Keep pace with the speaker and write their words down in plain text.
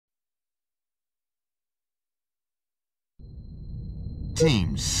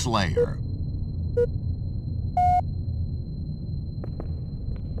Team Slayer.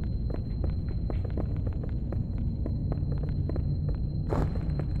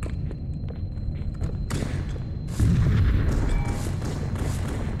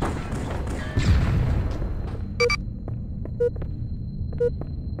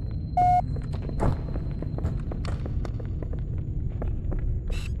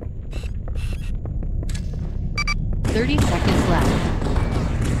 Seconds left.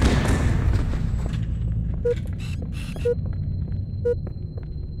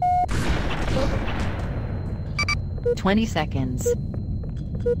 20 seconds.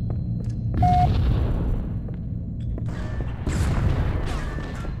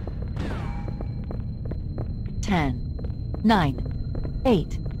 10, 9,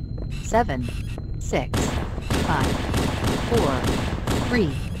 8, 7, 6, 5, 4,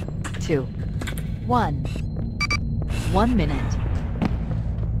 3, 2, 1. 1 minute.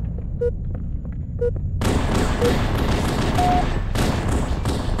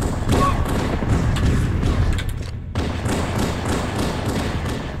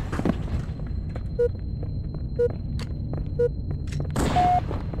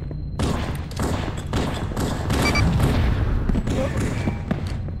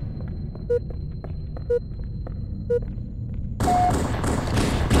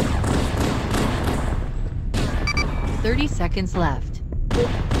 Seconds left.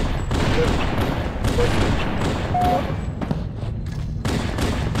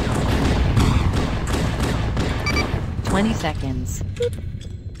 20 seconds.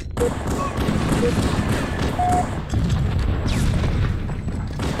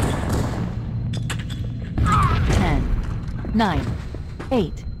 10, 9,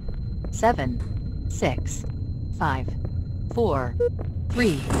 8, 7, 6, 5, 4,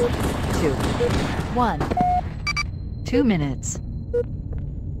 3, 2, 1. 2 minutes.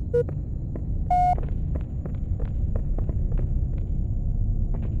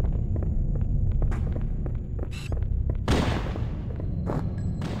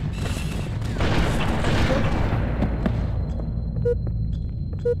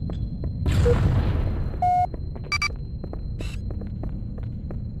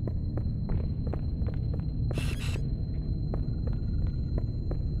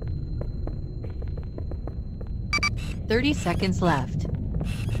 Thirty seconds left.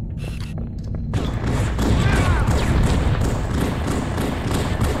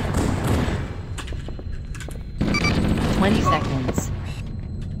 20 seconds.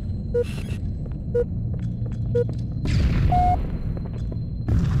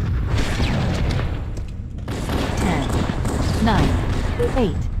 10, 9,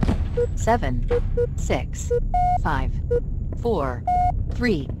 8, 7, 6, 5, 4,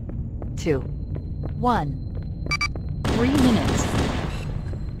 3, 2, 1. 3 minutes.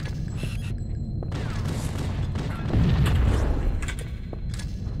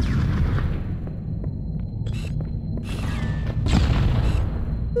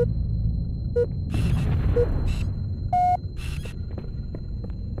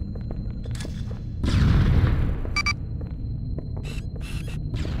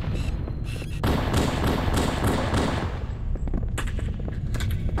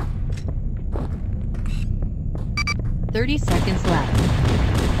 Thirty seconds left.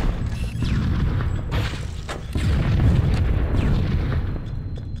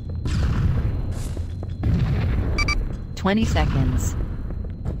 20 seconds.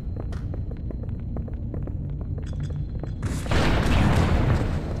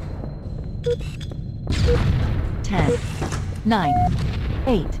 10, 9,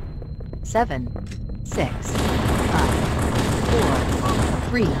 8, 7, 6, 5, 4,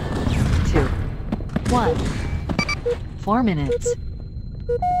 3, 2, 1. 4 minutes.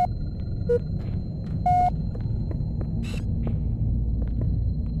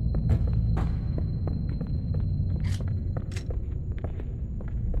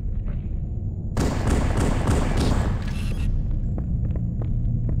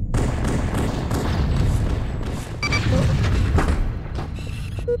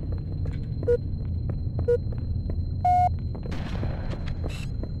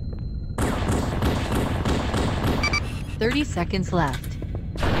 Thirty seconds left.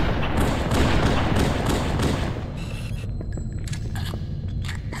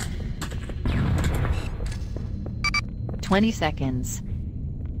 20 seconds.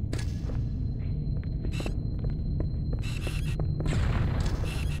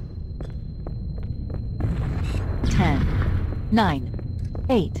 10, 9,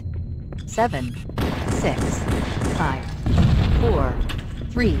 8, 7, 6, 5, 4,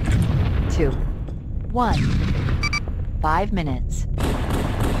 3, 2, 1. 5 minutes.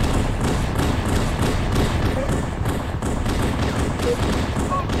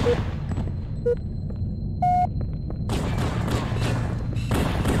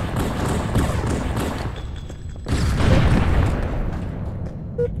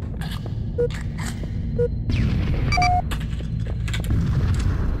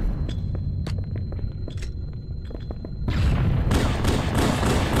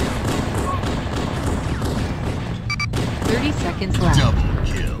 Seconds left. Double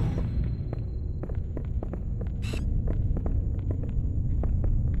kill.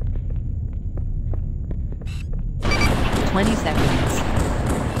 20 seconds.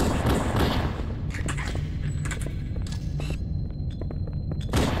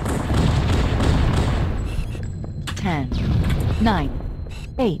 10, 9,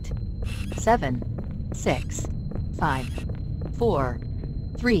 8, 7, 6, 5, 4,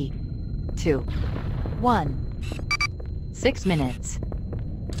 3, 2, 1. 6 minutes.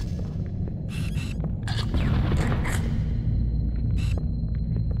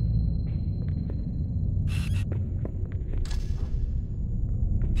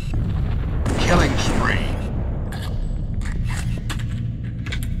 Killing spree.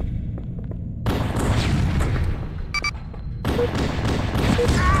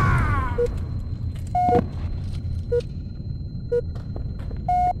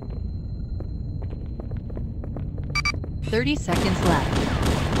 Thirty seconds left.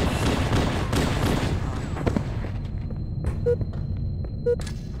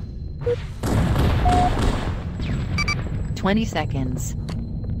 20 seconds.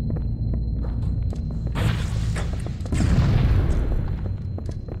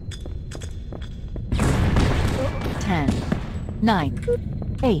 10, 9,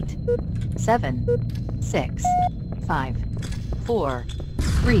 8, 7, 6, 5, 4,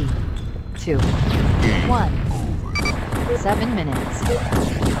 3, 2, 1. 7 minutes.